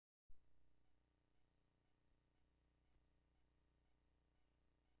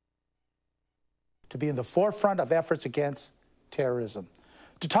to be in the forefront of efforts against terrorism.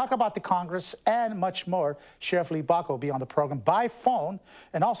 To talk about the Congress and much more, Sheriff Lee Baca will be on the program by phone,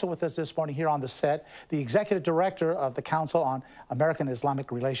 and also with us this morning here on the set, the Executive Director of the Council on American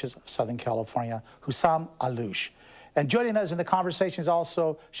Islamic Relations of Southern California, Hussam Ayloush. And joining us in the conversation is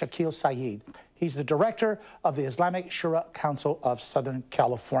also Shakeel Syed. He's the Director of the Islamic Shura Council of Southern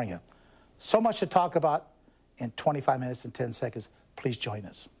California. So much to talk about in 25 minutes and 10 seconds. Please join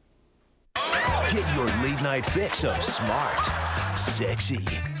us. Get your late night fix of smart, sexy,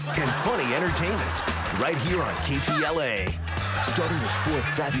 and funny entertainment right here on KAIR-LA. Starting with 4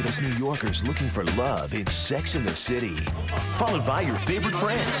 fabulous New Yorkers looking for love in Sex and the City. Followed by your favorite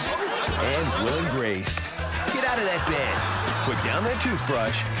friends and Will and Grace. Get out of that bed, put down that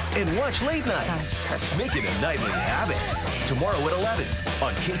toothbrush, and watch Late Night. Sounds perfect. Make it a nightly habit. Tomorrow at 11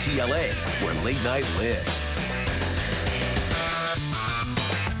 on KAIR-LA, where late night lives.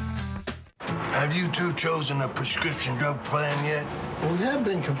 Have you two chosen a prescription drug plan yet? We have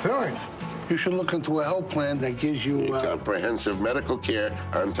been comparing. You should look into a health plan that gives you... comprehensive medical care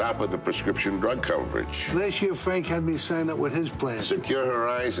on top of the prescription drug coverage. Last year, Frank had me sign up with his plan. Secure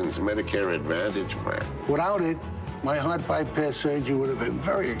Horizon's Medicare Advantage plan. Without it, my heart bypass surgery would have been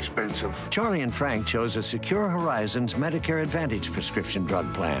very expensive. Charlie and Frank chose a Secure Horizons Medicare Advantage prescription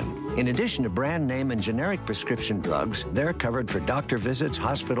drug plan. In addition to brand name and generic prescription drugs, they're covered for doctor visits,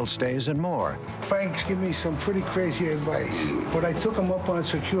 hospital stays, and more. Frank's given me some pretty crazy advice, but I took him up on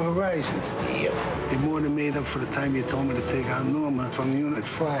Secure Horizon. Yep. It more than made up for the time you told me to take out Norma from Unit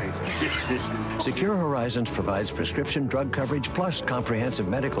 5. Secure Horizons provides prescription drug coverage plus comprehensive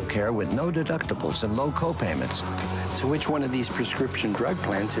medical care with no deductibles and low co-payments. So which one of these prescription drug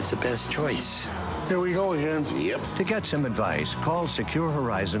plans is the best choice? Here we go again. Yep. To get some advice, call Secure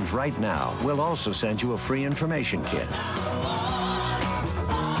Horizons right now. We'll also send you a free information kit.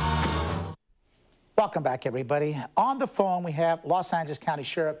 Welcome back, everybody. On the phone, we have Los Angeles County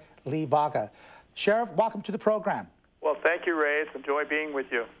Sheriff Lee Baca. Sheriff, welcome to the program. Well, thank you, Ray. It's a joy being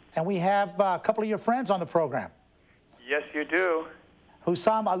with you. And we have a couple of your friends on the program. Yes, you do.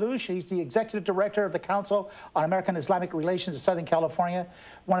 Hussam Ayloush, he's the Executive Director of the Council on American Islamic Relations of Southern California.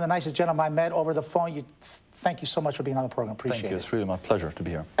 One of the nicest gentlemen I met over the phone. Thank you so much for being on the program. Appreciate it. Thank you. It's really my pleasure to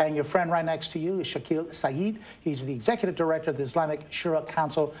be here. And your friend right next to you is Shakeel Syed. He's the Executive Director of the Islamic Shura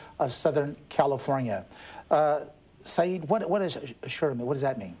Council of Southern California. Syed, what does Shura mean? What does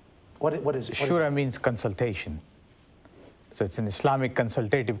that mean? What is it? Shura means consultation. So it's an Islamic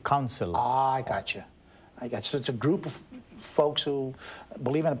Consultative Council. Ah, I got you. So it's a group of folks who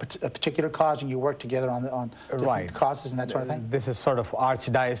believe in a particular cause, and you work together on different causes and that sort of thing? This is sort of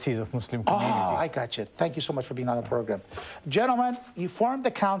Archdiocese of Muslim community. Oh, I got you. Thank you so much for being on the program. Gentlemen, you formed the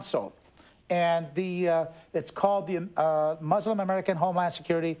council, and it's called the Muslim American Homeland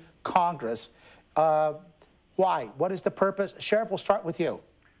Security Congress. Why? What is the purpose? Sheriff, we'll start with you.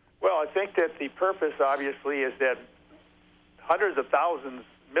 Well, I think that the purpose, obviously, is that hundreds of thousands,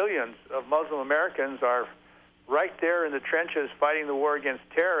 millions of Muslim Americans are right there in the trenches fighting the war against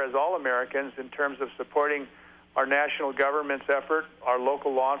terror as all Americans in terms of supporting our national government's effort, our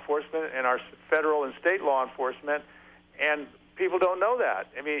local law enforcement, and our federal and state law enforcement. And people don't know that.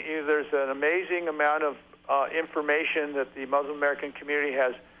 I mean, there's an amazing amount of information that the Muslim American community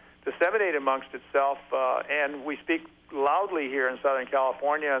has disseminated amongst itself, and we speak loudly here in Southern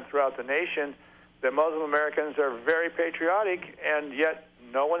California and throughout the nation that Muslim Americans are very patriotic, and yet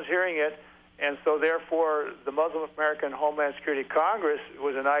no one's hearing it. And so, therefore, the Muslim American Homeland Security Congress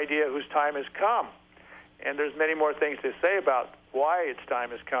was an idea whose time has come. And there's many more things to say about why its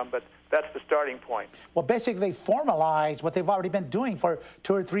time has come, but that's the starting point. Well, basically, they formalized what they've already been doing for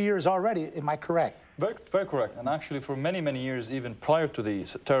 2 or 3 years already. Am I correct? Very, very correct. And actually, for many, many years, even prior to the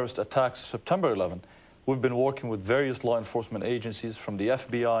terrorist attacks, September 11, we've been working with various law enforcement agencies, from the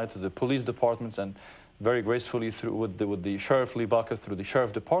FBI to the police departments, and very gracefully through with the Sheriff Lee Baca through the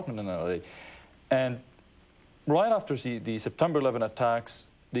Sheriff Department in LA. And right after the September 11 attacks,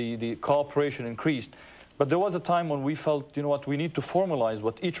 the cooperation increased. But there was a time when we felt, you know what, we need to formalize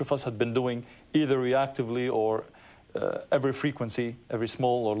what each of us had been doing, either reactively or every frequency, every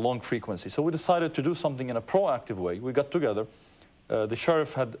small or long frequency. So we decided to do something in a proactive way. We got together. The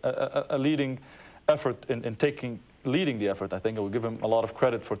sheriff had a leading effort in leading the effort. I think I will give him a lot of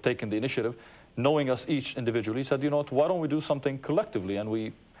credit for taking the initiative, knowing us each individually. He said, you know what, why don't we do something collectively? And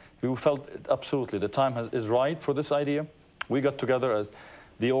we felt absolutely the time is right for this idea. We got together as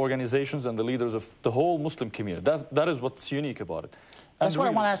the organizations and the leaders of the whole Muslim community. That is what's unique about it. That's what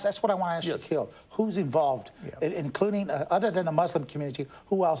I want to ask. That's what I want to ask Yes. Shakeel. Who's involved, including other than the Muslim community?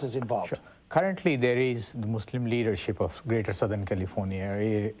 Who else is involved? Sure. Currently, there is the Muslim leadership of Greater Southern California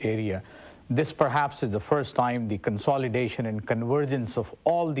area, this perhaps is the first time the consolidation and convergence of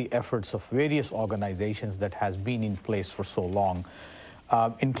all the efforts of various organizations that has been in place for so long,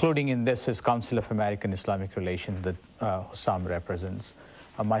 including in this is Council of American Islamic Relations that Hussam represents,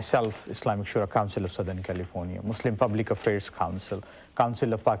 myself, Islamic Shura, Council of Southern California, Muslim Public Affairs Council,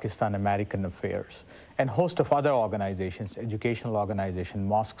 Council of Pakistan American Affairs, and host of other organizations, educational organizations,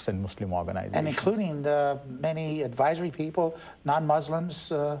 mosques and Muslim organizations. And including many advisory people,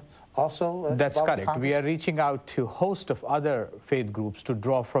 non-Muslims also? That's correct. We are reaching out to a host of other faith groups to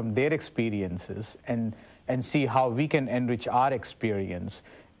draw from their experiences and see how we can enrich our experience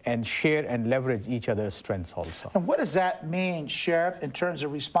and share and leverage each other's strengths also. And what does that mean, Sheriff, in terms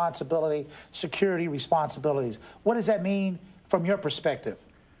of responsibility, security responsibilities? What does that mean from your perspective?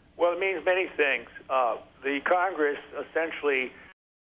 Well, it means many things. The Congress essentially